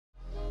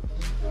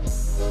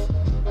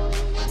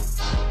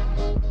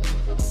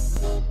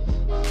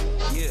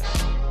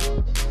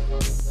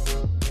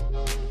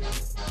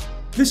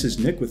This is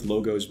Nick with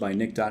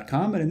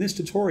logosbynick.com, and in this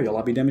tutorial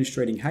I'll be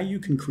demonstrating how you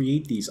can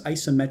create these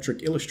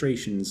isometric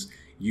illustrations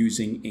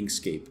using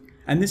Inkscape.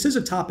 And this is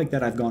a topic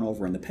that I've gone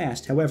over in the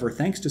past. However,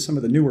 thanks to some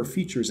of the newer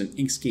features in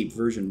Inkscape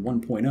version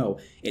 1.0,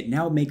 it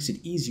now makes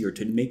it easier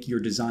to make your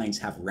designs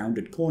have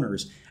rounded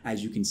corners,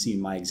 as you can see in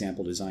my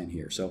example design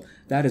here. So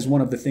that is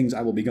one of the things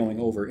I will be going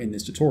over in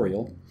this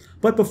tutorial.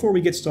 But before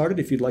we get started,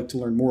 if you'd like to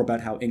learn more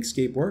about how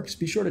Inkscape works,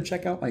 be sure to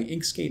check out my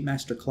Inkscape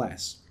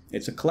Masterclass.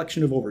 It's a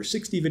collection of over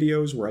 60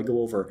 videos where I go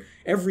over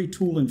every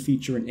tool and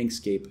feature in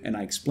Inkscape, and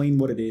I explain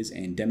what it is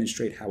and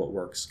demonstrate how it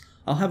works.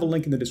 I'll have a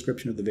link in the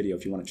description of the video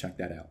if you want to check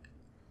that out.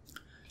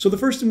 So the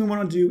first thing we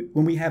want to do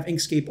when we have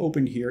Inkscape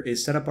open here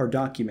is set up our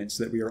document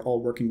so that we are all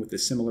working with a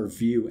similar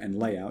view and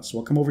layout. So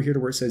I'll come over here to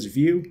where it says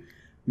View,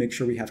 make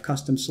sure we have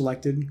Custom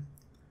selected.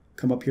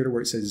 Come up here to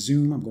where it says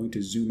Zoom. I'm going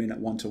to zoom in at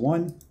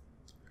 1:1.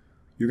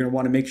 You're going to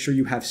want to make sure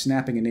you have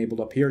snapping enabled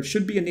up here. It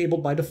should be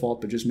enabled by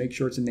default, but just make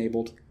sure it's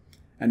enabled.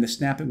 And the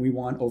snapping we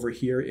want over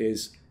here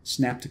is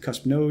snap to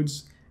cusp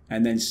nodes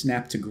and then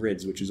snap to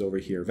grids, which is over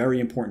here. Very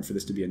important for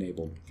this to be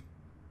enabled.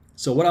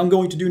 So what I'm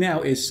going to do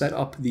now is set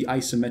up the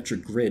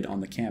isometric grid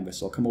on the canvas.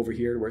 So I'll come over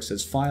here where it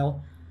says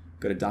File,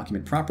 go to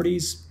Document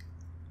Properties.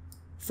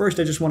 First,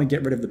 I just want to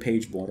get rid of the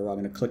page border. I'm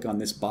going to click on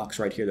this box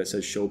right here that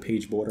says Show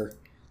Page Border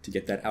to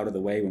get that out of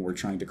the way when we're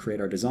trying to create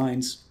our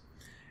designs.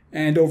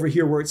 And over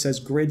here where it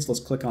says Grids,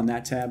 let's click on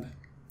that tab.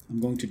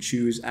 I'm going to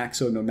choose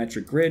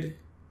Isometric Grid,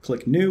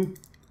 click New.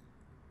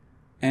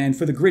 And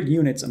for the grid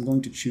units, I'm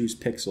going to choose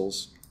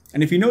pixels.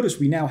 And if you notice,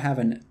 we now have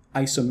an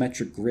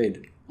isometric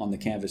grid on the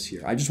canvas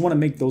here. I just want to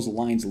make those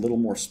lines a little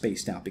more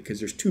spaced out because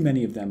there's too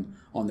many of them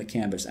on the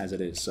canvas as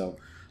it is. So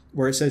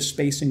where it says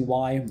spacing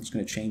Y, I'm just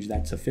going to change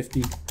that to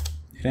 50.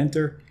 Hit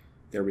enter.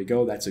 There we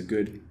go. That's a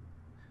good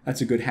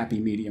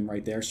happy medium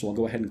right there. So I'll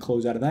go ahead and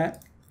close out of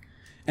that.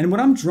 And when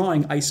I'm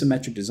drawing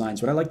isometric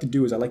designs, what I like to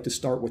do is I like to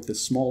start with the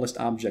smallest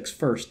objects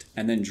first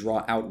and then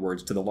draw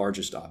outwards to the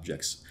largest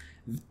objects.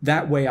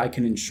 That way I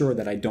can ensure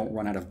that I don't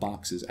run out of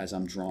boxes as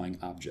I'm drawing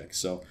objects.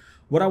 So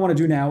what I want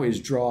to do now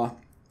is draw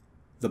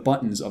the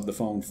buttons of the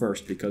phone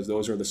first because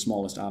those are the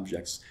smallest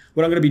objects.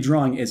 What I'm going to be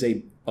drawing is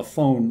a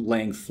phone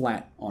laying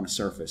flat on a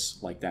surface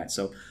like that.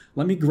 So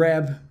let me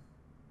grab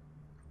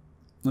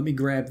the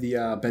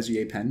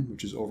Bezier pen,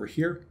 which is over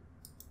here.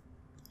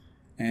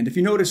 And if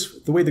you notice,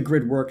 the way the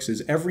grid works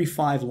is every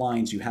 5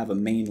 lines you have a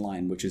main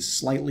line, which is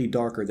slightly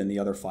darker than the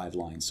other 5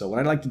 lines. So what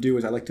I like to do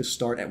is I like to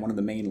start at one of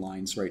the main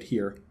lines right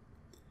here.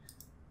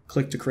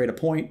 Click to create a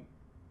point,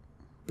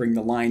 bring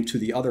the line to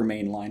the other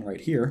main line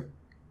right here,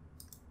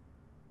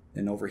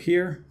 then over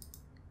here,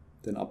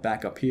 then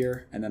back up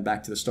here, and then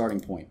back to the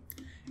starting point.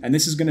 And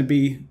this is going to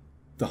be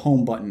the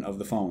home button of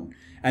the phone.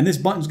 And this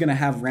button's going to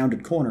have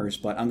rounded corners,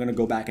 but I'm going to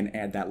go back and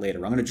add that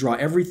later. I'm going to draw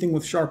everything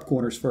with sharp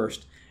corners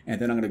first, and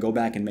then I'm going to go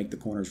back and make the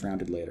corners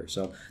rounded later.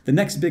 So the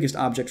next biggest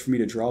object for me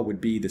to draw would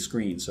be the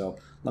screen. So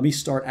let me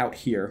start out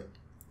here.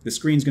 The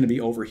screen's going to be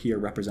over here,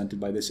 represented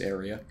by this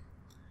area.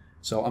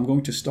 So I'm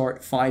going to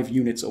start 5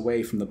 units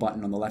away from the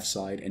button on the left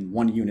side and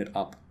 1 unit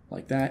up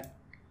like that,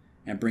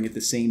 and bring it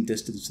the same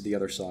distance to the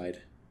other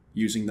side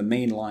using the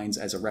main lines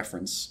as a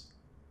reference.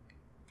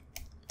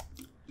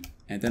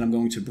 And then I'm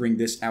going to bring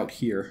this out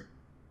here.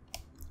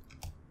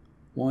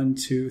 1,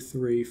 2,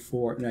 3,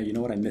 4. Now, you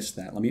know what? I missed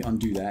that. Let me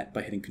undo that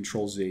by hitting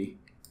Control Z.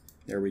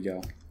 There we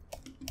go.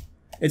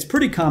 It's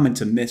pretty common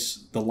to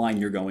miss the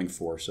line you're going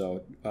for.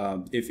 So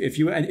if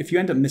you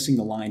end up missing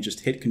the line,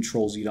 just hit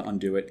Control Z to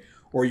undo it.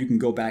 Or you can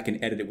go back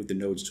and edit it with the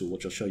nodes tool,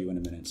 which I'll show you in a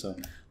minute. So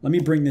let me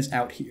bring this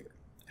out here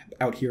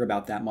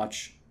about that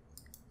much,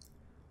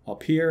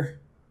 up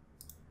here,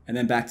 and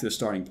then back to the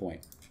starting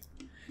point.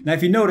 Now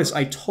if you notice,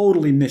 I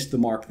totally missed the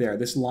mark there.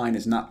 This line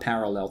is not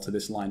parallel to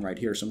this line right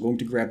here, so I'm going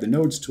to grab the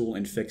nodes tool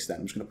and fix that.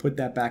 I'm just going to put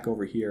that back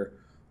over here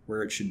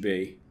where it should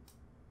be.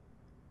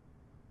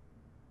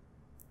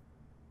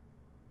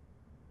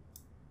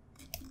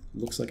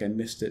 Looks like I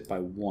missed it by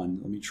 1.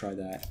 Let me try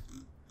that.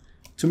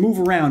 To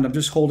move around, I'm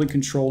just holding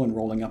Control and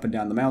rolling up and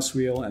down the mouse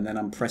wheel, and then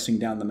I'm pressing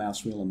down the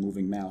mouse wheel and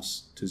moving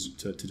mouse to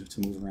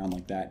move around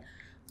like that.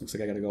 Looks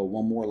like I got to go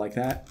 1 more like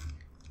that.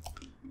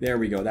 There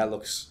we go. That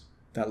looks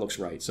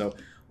right. So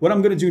what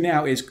I'm going to do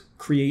now is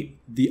create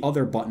the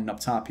other button up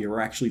top here, or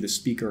actually the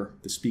speaker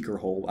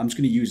hole. I'm just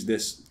going to use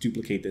this,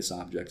 duplicate this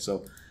object.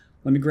 So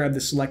let me grab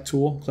the Select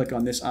tool, click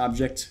on this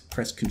object,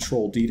 press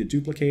Control D to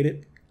duplicate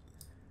it,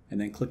 and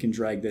then click and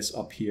drag this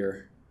up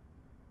here,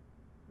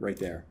 right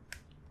there.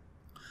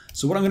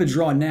 So what I'm going to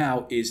draw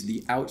now is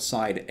the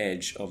outside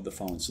edge of the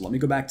phone. So let me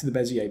go back to the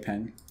Bezier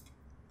pen,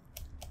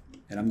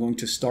 and I'm going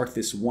to start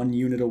this 1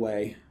 unit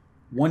away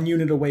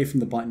from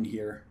the button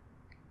here,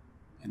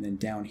 and then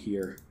down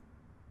here.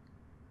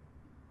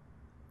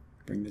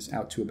 Bring this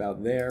out to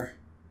about there.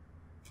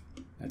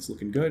 That's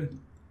looking good.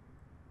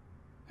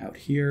 Out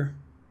here.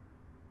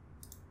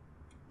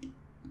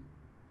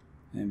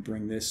 And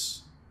bring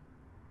this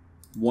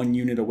 1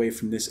 unit away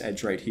from this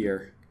edge right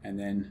here, and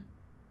then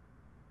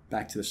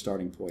back to the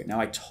starting point.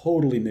 Now I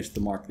totally missed the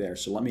mark there,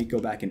 so let me go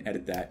back and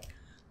edit that.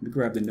 Let me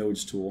grab the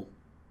nodes tool.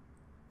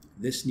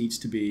 This needs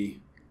to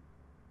be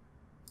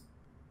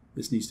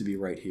This needs to be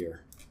right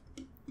here.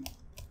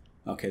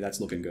 Okay, that's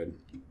looking good.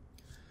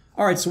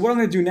 All right, so what I'm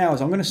going to do now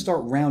is I'm going to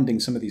start rounding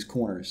some of these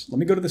corners. Let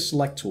me go to the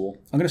Select tool.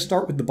 I'm going to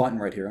start with the button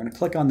right here. I'm going to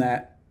click on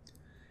that,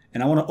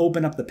 and I want to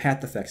open up the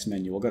Path Effects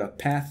menu. We'll go to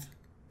Path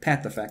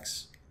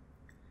Effects,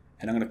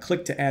 and I'm going to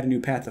click to add a new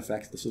Path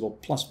Effect, this little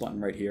plus button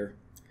right here.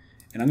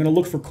 And I'm going to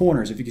look for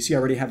corners. If you can see, I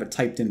already have it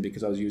typed in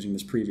because I was using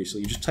this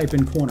previously. You just type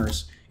in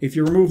corners. If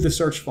you remove the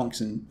search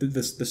function,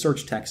 the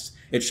search text,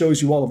 it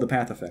shows you all of the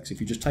path effects. If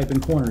you just type in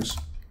corners,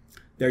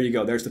 there you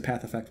go. There's the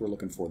path effect we're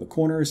looking for. The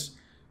corners,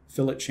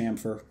 fillet,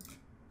 chamfer.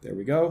 There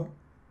we go.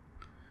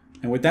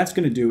 And what that's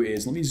going to do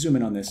is, let me zoom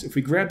in on this. If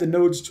we grab the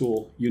nodes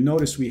tool, you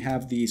notice we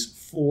have these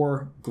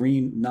 4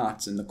 green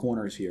knots in the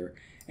corners here.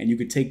 And you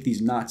could take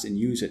these knots and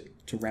use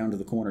it to round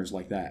the corners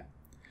like that.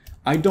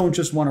 I don't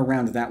just want to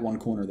round that one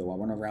corner though. I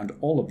want to round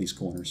all of these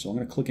corners. So I'm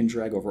going to click and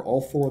drag over all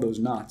 4 of those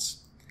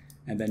knots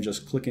and then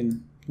just click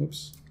and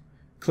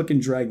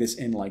drag this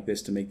in like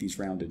this to make these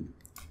rounded.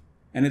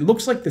 And it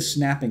looks like the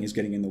snapping is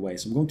getting in the way.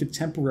 So I'm going to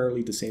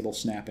temporarily disable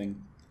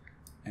snapping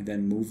and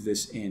then move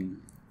this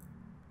in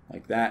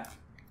like that.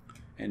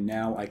 And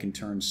now I can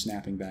turn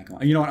snapping back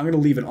on. You know what? I'm going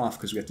to leave it off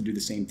because we have to do the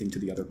same thing to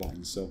the other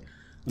buttons. So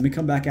let me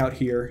come back out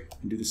here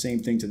and do the same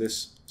thing to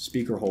this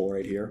speaker hole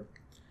right here.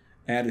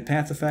 Add a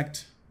path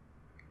effect.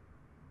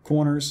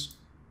 Corners,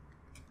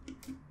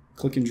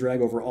 click and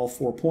drag over all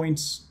 4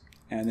 points,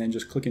 and then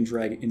just click and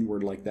drag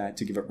inward like that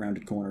to give it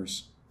rounded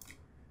corners.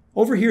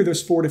 Over here,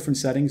 there's 4 different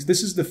settings.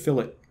 This is the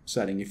fillet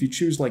setting. If you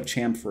choose like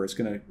chamfer, it's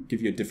going to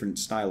give you a different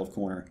style of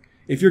corner.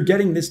 If you're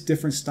getting this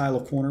different style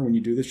of corner when you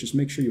do this, just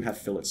make sure you have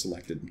fillet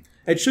selected.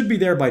 It should be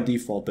there by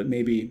default, but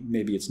maybe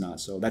it's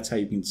not. So that's how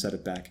you can set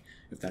it back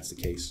if that's the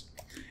case.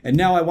 And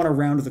now I want to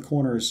round the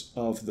corners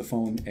of the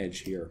phone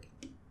edge here.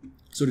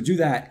 So to do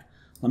that,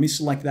 let me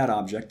select that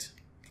object.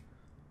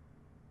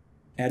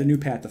 Add a new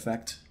path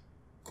effect,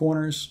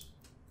 corners,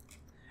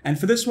 and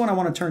for this one I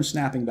want to turn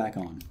snapping back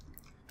on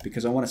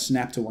because I want to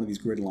snap to one of these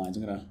grid lines.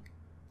 I'm going to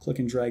click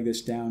and drag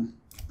this down,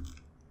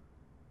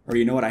 or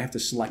you know what, I have to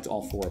select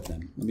all 4 of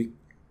them. Let me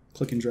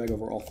click and drag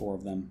over all 4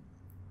 of them,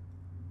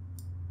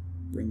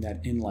 bring that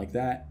in like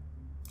that.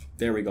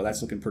 There we go,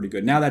 that's looking pretty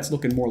good. Now that's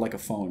looking more like a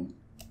phone.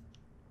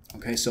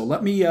 Okay, so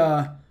let me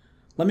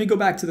go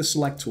back to the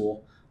Select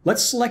tool.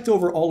 Let's select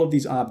over all of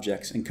these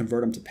objects and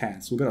convert them to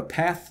paths. We'll go to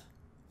Path,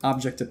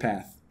 Object to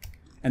Path.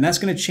 And that's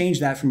going to change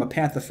that from a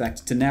path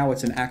effect to now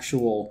it's an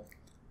actual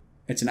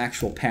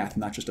path,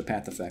 not just a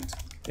path effect,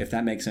 if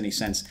that makes any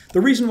sense. The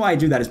reason why I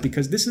do that is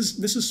because this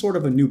is sort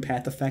of a new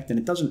path effect and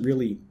it doesn't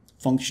really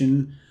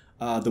function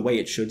the way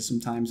it should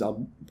sometimes.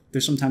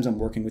 There's sometimes I'm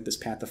working with this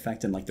path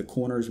effect and like the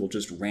corners will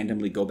just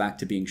randomly go back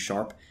to being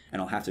sharp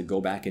and I'll have to go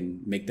back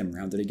and make them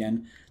rounded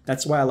again.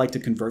 That's why I like to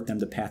convert them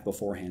to path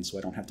beforehand so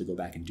I don't have to go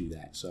back and do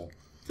that. So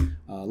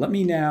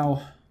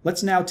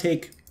let's now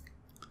take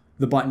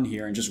the button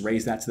here and just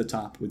raise that to the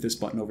top with this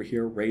button over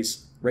here.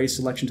 Raise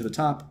selection to the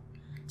top.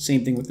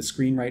 Same thing with the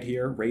screen right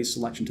here. Raise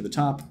selection to the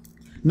top.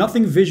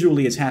 Nothing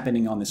visually is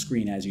happening on the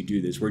screen as you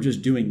do this. We're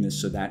just doing this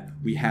so that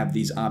we have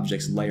these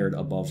objects layered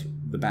above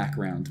the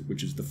background,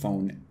 which is the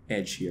phone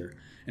edge here.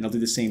 And I'll do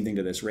the same thing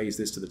to this. Raise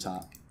this to the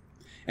top.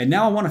 And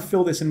now I want to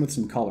fill this in with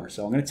some color.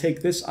 So I'm going to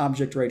take this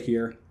object right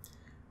here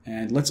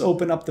and let's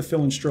open up the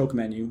fill and stroke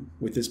menu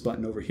with this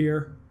button over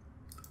here.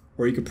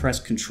 Or you could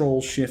press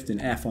Control, Shift,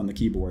 and F on the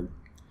keyboard.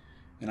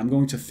 And I'm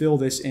going to fill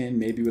this in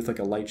maybe with like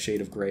a light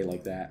shade of gray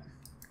like that.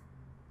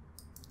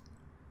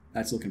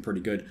 That's looking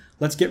pretty good.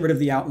 Let's get rid of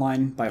the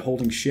outline by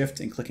holding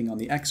Shift and clicking on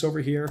the X over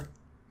here.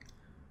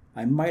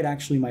 I might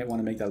want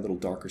to make that a little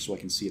darker so I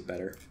can see it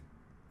better.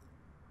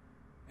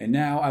 And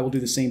now I will do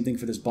the same thing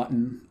for this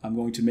button. I'm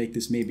going to make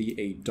this maybe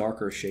a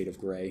darker shade of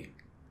gray.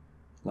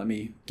 Let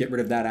me get rid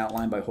of that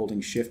outline by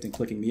holding Shift and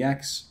clicking the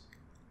X.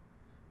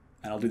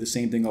 And I'll do the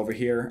same thing over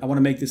here. I want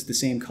to make this the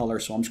same color,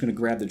 so I'm just going to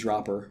grab the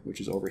dropper,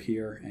 which is over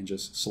here, and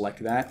just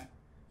select that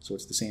so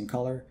it's the same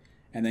color.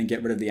 And then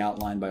get rid of the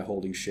outline by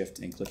holding Shift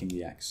and clicking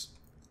the X.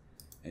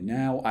 And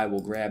now I will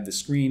grab the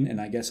screen, and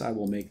I guess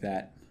I'll make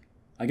that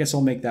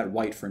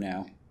white for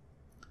now.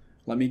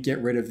 Let me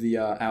get rid of the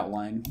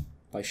outline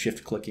by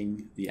Shift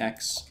clicking the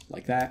X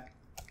like that.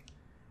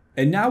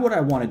 And now what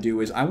I want to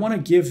do is I want to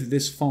give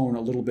this phone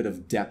a little bit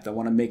of depth. I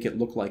want to make it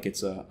look like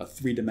it's a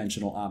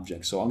 3-dimensional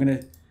object. So I'm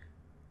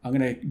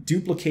gonna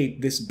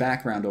duplicate this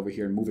background over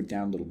here and move it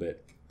down a little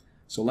bit.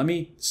 So let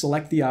me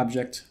select the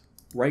object,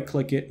 right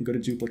click it and go to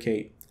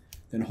duplicate,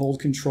 then hold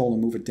Control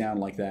and move it down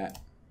like that.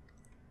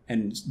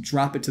 And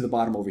drop it to the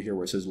bottom over here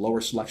where it says lower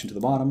selection to the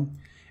bottom.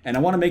 And I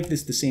want to make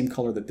this the same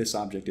color that this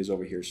object is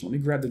over here. So let me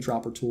grab the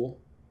dropper tool,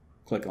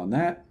 click on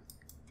that,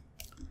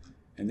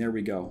 and there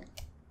we go.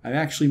 I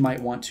actually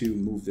might want to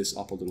move this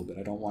up a little bit.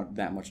 I don't want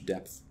that much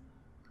depth.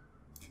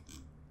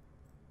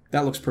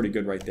 That looks pretty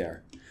good right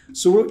there.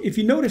 So if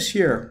you notice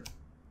here,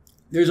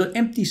 there's an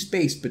empty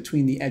space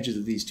between the edges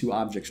of these 2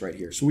 objects right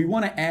here. So we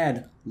want to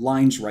add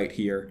lines right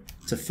here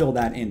to fill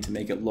that in to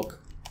make it look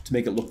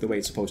the way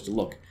it's supposed to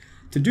look.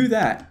 To do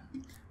that,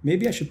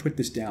 maybe I should put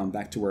this down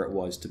back to where it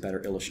was to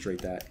better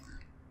illustrate that.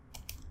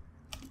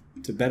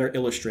 to better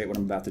illustrate what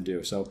I'm about to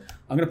do. So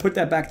I'm going to put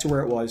that back to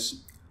where it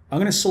was. I'm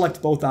going to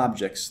select both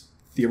objects.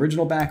 The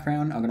original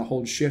background, I'm going to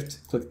hold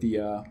Shift, click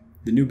the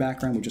new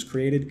background we just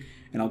created,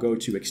 and I'll go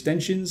to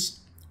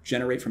Extensions,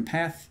 Generate from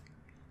Path,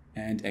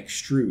 and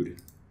Extrude.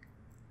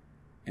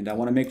 And I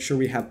want to make sure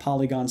we have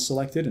polygons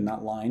selected and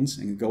not lines,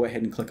 and go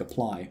ahead and click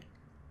Apply.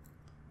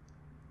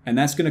 And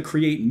that's going to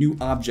create new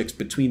objects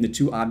between the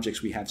two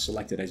objects we have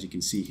selected, as you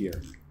can see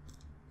here.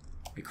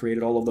 It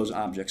created all of those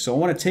objects. So I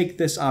want to take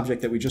this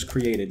object that we just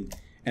created,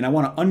 and I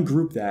want to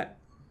ungroup that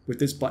with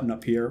this button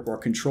up here, or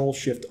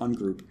Control-Shift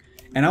Ungroup.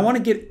 And I want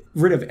to get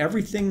rid of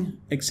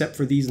everything except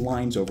for these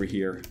lines over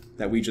here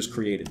that we just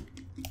created.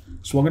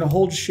 So I'm going to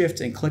hold Shift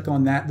and click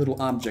on that little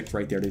object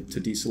right there to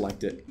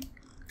deselect it.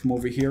 Come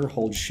over here,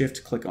 hold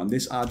Shift, click on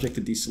this object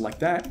to deselect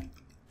that,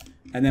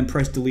 and then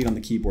press Delete on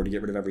the keyboard to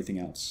get rid of everything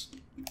else.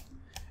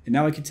 And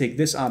now I can take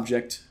this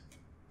object,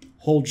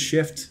 hold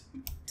Shift,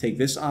 take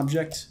this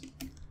object,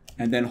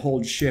 and then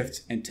hold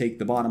Shift and take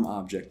the bottom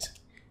object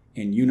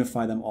and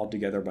unify them all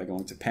together by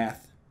going to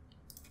Path,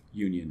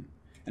 Union.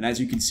 And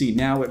as you can see,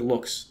 now it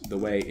looks the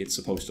way it's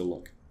supposed to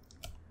look.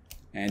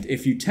 And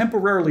if you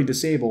temporarily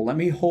disable, let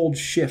me hold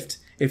Shift.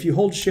 If you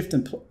hold Shift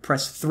and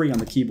press 3 on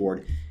the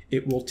keyboard,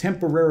 it will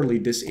temporarily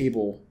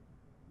disable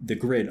the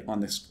grid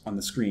on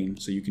the screen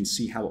so you can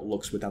see how it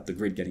looks without the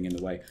grid getting in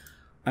the way.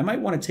 I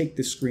might want to take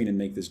this screen and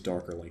make this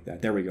darker like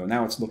that. There we go.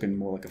 Now it's looking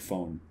more like a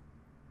phone.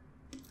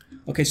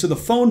 Okay, so the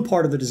phone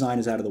part of the design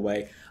is out of the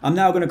way. I'm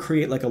now going to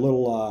create like a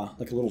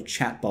little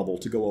chat bubble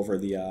to go over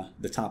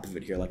the top of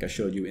it here, like I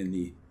showed you in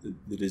the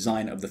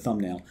design of the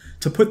thumbnail.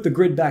 To put the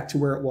grid back to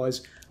where it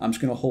was, I'm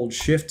just going to hold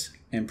Shift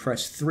and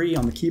press 3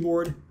 on the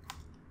keyboard.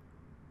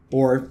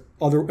 Or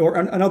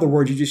in other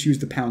words, you just use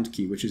the pound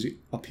key, which is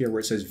up here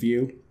where it says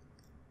View,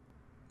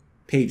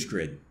 Page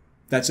Grid.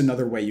 That's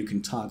another way you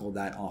can toggle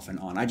that off and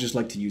on. I just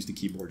like to use the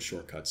keyboard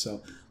shortcut.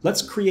 So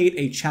let's create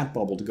a chat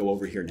bubble to go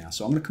over here now.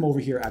 So I'm going to come over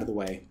here out of the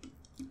way.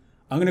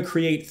 I'm going to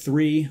create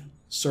 3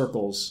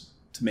 circles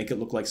to make it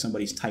look like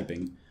somebody's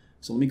typing.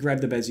 So let me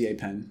grab the Bezier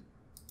pen.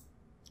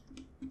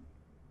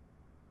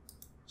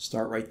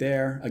 Start right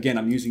there. Again,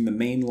 I'm using the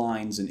main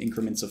lines in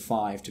increments of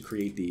 5 to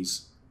create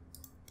these.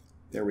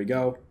 There we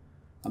go.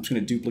 I'm just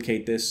going to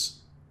duplicate this.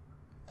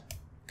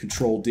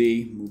 Control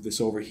D, move this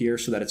over here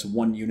so that it's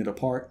 1 unit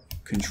apart.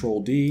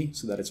 Control D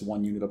so that it's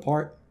 1 unit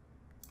apart.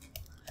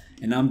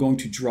 And now I'm going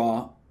to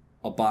draw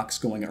a box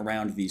going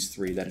around these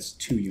 3 that is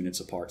 2 units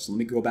apart. So let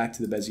me go back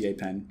to the Bezier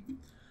pen.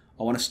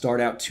 I want to start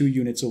out 2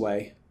 units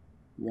away.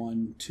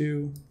 1,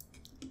 2.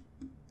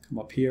 Come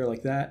up here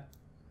like that.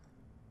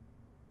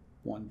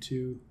 1,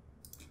 2.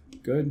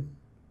 Good.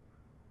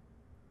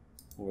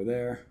 Over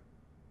there.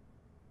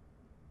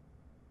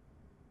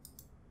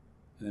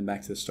 And then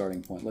back to the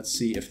starting point. Let's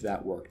see if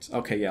that worked.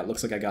 Okay, yeah, it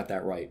looks like I got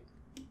that right.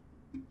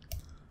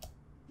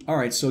 All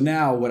right, so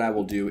now what I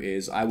will do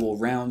is I will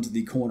round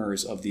the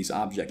corners of these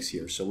objects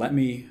here. So let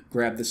me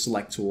grab the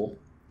Select tool.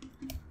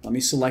 Let me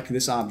select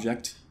this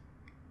object.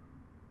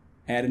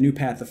 Add a new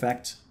path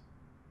effect.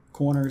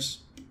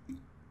 Corners.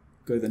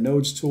 Go to the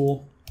Nodes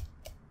tool.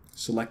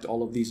 Select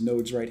all of these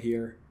nodes right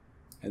here.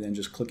 And then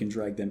just click and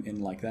drag them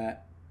in like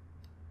that.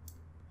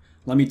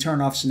 Let me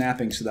turn off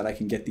snapping so that I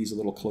can get these a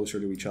little closer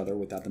to each other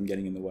without them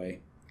getting in the way.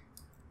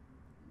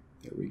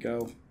 There we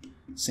go.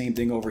 Same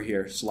thing over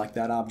here. Select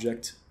that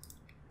object.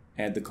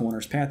 Add the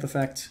corners path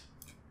effect.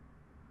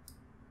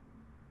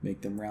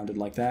 Make them rounded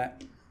like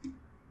that.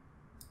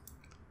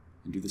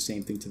 And do the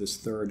same thing to this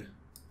third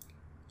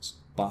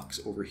box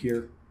over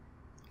here.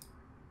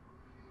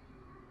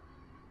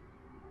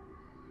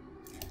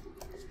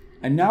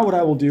 And now what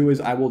I will do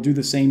is I will do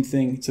the same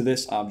thing to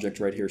this object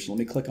right here. So let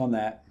me click on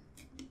that.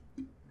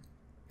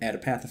 Add a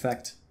path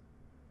effect.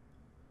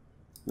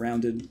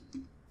 Rounded.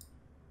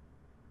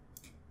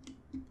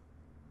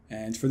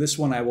 And for this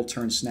one, I will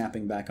turn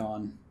snapping back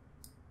on.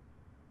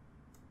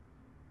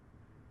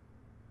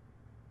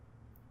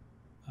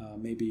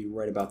 Maybe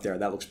right about there.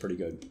 That looks pretty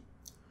good.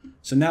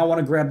 So now I want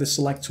to grab the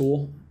Select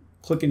tool,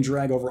 click and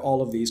drag over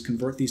all of these,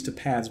 convert these to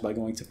paths by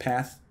going to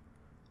Path,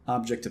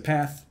 Object to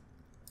Path.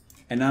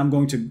 And now I'm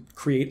going to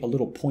create a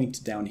little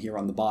point down here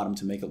on the bottom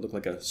to make it look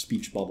like a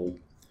speech bubble.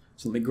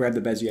 So let me grab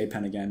the Bezier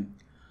pen again.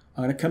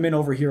 I'm going to come in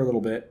over here a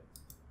little bit.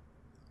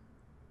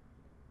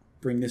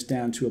 Bring this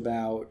down to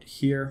about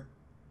here.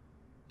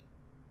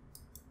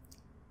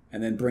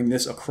 And then bring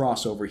this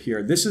across over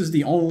here. This is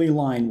the only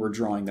line we're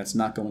drawing that's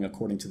not going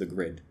according to the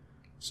grid.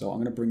 So I'm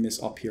going to bring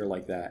this up here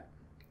like that.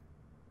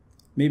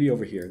 Maybe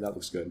over here. That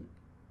looks good.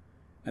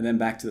 And then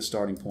back to the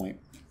starting point.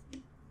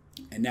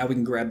 And now we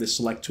can grab the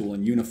Select tool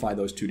and unify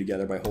those two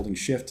together by holding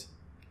Shift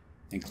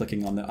and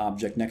clicking on the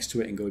object next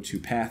to it and go to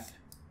Path,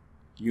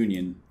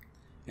 Union.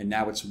 And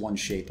now it's one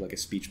shape like a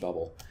speech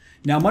bubble.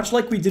 Now, much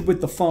like we did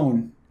with the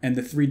phone and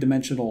the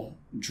 3-dimensional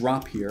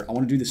drop here, I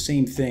want to do the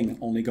same thing,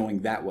 only going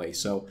that way.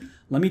 So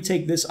let me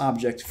take this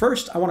object.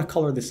 First, I want to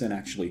color this in,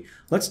 actually.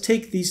 Let's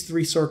take these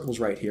 3 circles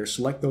right here,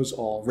 select those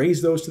all,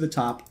 raise those to the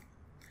top,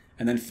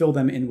 and then fill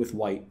them in with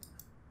white.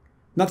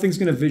 Nothing's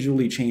going to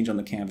visually change on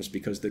the canvas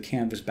because the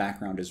canvas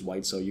background is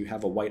white, so you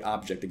have a white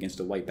object against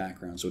a white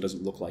background, so it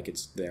doesn't look like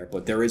it's there,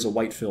 but there is a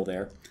white fill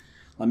there.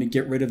 Let me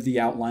get rid of the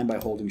outline by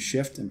holding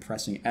Shift and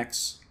pressing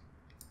X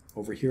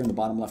over here in the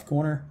bottom left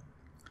corner.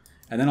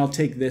 And then I'll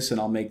take this and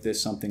I'll make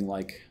this something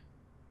like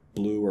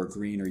blue or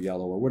green or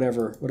yellow or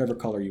whatever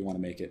color you want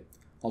to make it.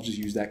 I'll just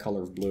use that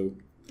color of blue.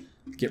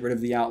 Get rid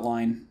of the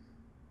outline,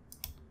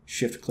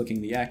 Shift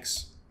clicking the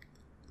X.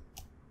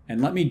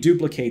 And let me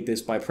duplicate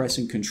this by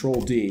pressing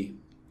Control D,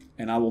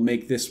 and I will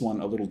make this one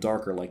a little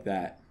darker like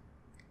that.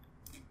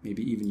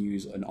 Maybe even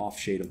use an off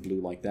shade of blue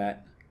like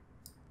that.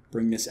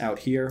 Bring this out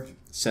here,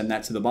 send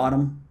that to the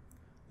bottom.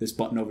 This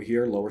button over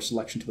here, lower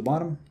selection to the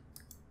bottom.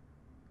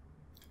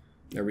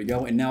 There we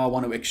go, and now I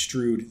want to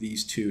extrude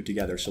these two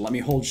together. So let me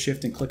hold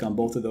Shift and click on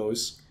both of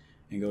those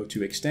and go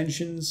to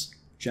Extensions,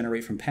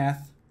 Generate from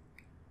Path,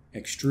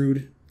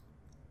 Extrude,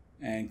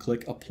 and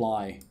click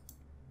Apply.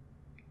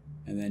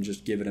 And then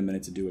just give it a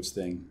minute to do its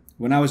thing.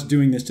 When I was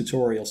doing this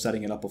tutorial,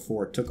 setting it up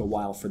before, it took a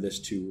while for this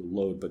to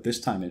load, but this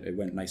time it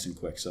went nice and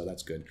quick, so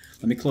that's good.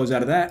 Let me close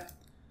out of that.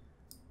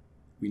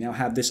 We now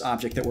have this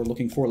object that we're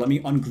looking for. Let me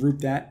ungroup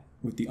that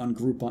with the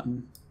Ungroup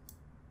button.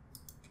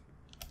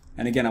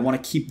 And again, I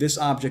want to keep this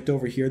object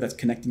over here that's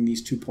connecting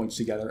these 2 points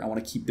together. I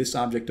want to keep this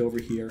object over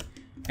here,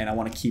 and I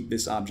want to keep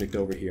this object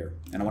over here.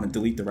 And I want to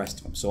delete the rest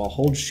of them. So I'll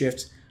hold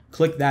Shift,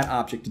 click that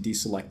object to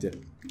deselect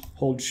it.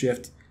 Hold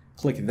Shift,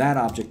 click that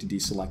object to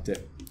deselect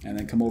it, and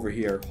then come over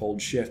here,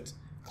 hold Shift,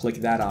 click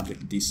that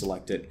object to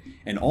deselect it.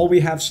 And all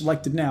we have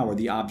selected now are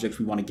the objects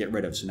we want to get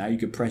rid of. So now you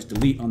can press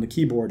Delete on the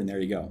keyboard, and there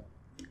you go.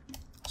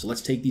 So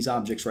let's take these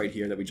objects right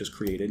here that we just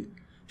created,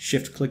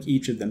 Shift click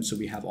each of them so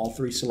we have all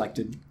three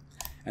selected,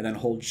 and then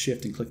hold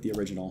Shift and click the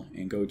original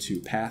and go to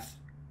Path,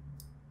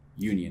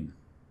 Union.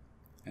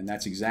 And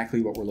that's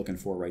exactly what we're looking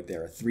for right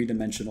there, a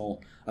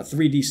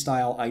 3D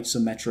style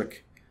isometric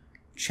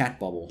chat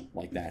bubble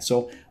like that.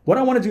 So what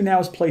I want to do now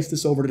is place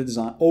this over the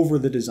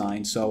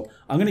design. So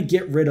I'm going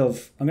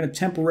to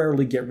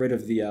temporarily get rid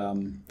of the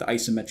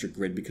isometric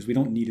grid because we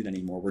don't need it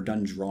anymore. We're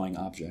done drawing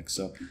objects.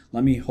 So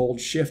let me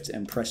hold Shift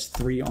and press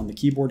 3 on the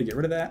keyboard to get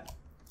rid of that.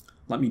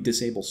 Let me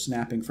disable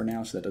snapping for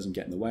now so that doesn't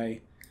get in the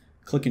way.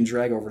 Click and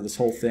drag over this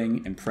whole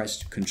thing and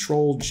press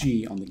Control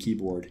G on the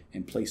keyboard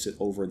and place it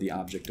over the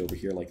object over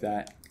here like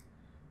that.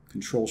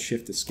 Control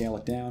Shift to scale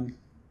it down.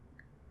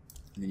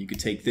 And then you can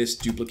take this,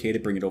 duplicate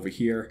it, bring it over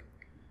here.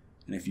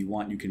 And if you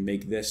want, you can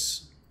make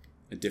this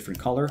a different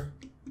color.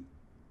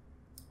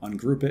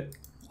 Ungroup it.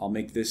 I'll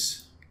make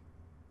this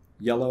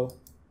yellow.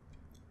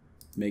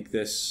 Make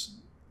this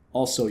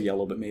also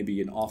yellow, but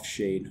maybe an off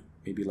shade,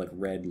 maybe like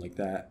red, like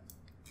that.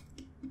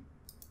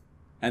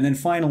 And then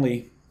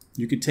finally,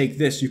 you could take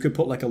this, you could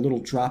put like a little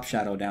drop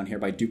shadow down here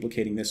by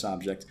duplicating this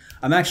object.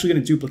 I'm actually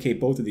going to duplicate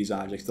both of these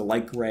objects, the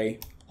light gray,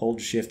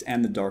 hold Shift,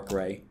 and the dark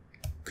gray.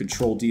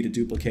 Control D to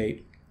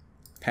duplicate.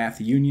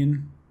 Path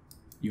Union,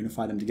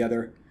 unify them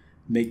together.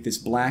 Make this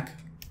black,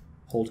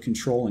 hold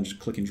Control and just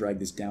click and drag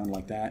this down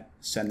like that.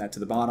 Send that to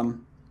the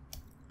bottom.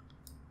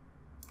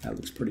 That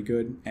looks pretty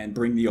good. And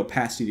bring the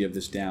opacity of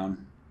this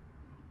down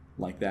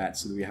like that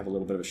so that we have a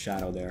little bit of a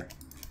shadow there.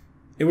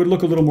 It would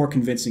look a little more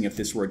convincing if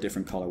this were a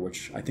different color,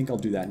 which I think I'll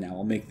do that now.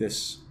 I'll make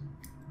this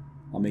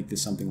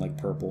something like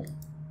purple.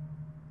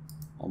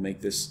 I'll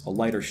make this a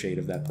lighter shade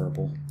of that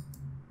purple.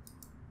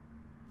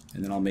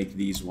 And then I'll make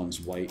these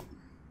ones white.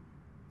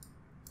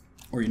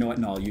 Or you know what?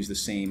 No, I'll use the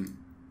same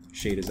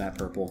shade as that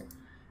purple.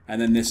 And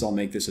then this, I'll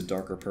make this a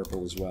darker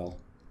purple as well.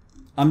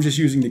 I'm just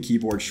using the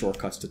keyboard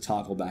shortcuts to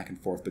toggle back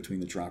and forth between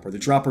the dropper. The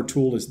dropper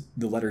tool is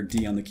the letter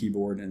D on the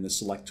keyboard, and the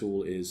select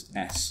tool is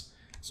S.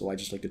 So I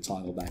just like to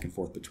toggle back and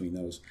forth between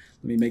those.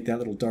 Let me make that a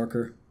little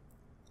darker.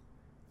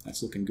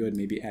 That's looking good.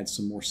 Maybe add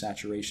some more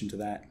saturation to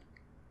that.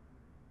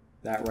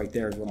 That right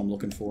there is what I'm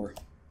looking for.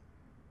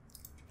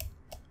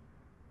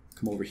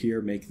 Come over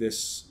here, make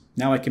this.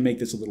 Now I can make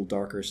this a little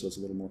darker so it's a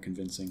little more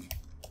convincing.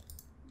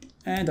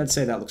 And I'd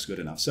say that looks good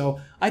enough.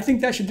 So I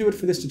think that should do it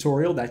for this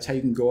tutorial. That's how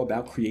you can go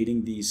about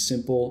creating these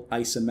simple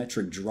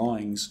isometric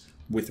drawings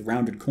with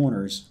rounded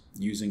corners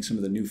using some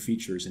of the new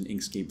features in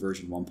Inkscape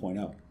version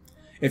 1.0.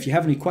 If you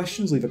have any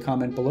questions, leave a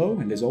comment below.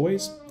 And as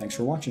always, thanks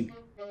for watching.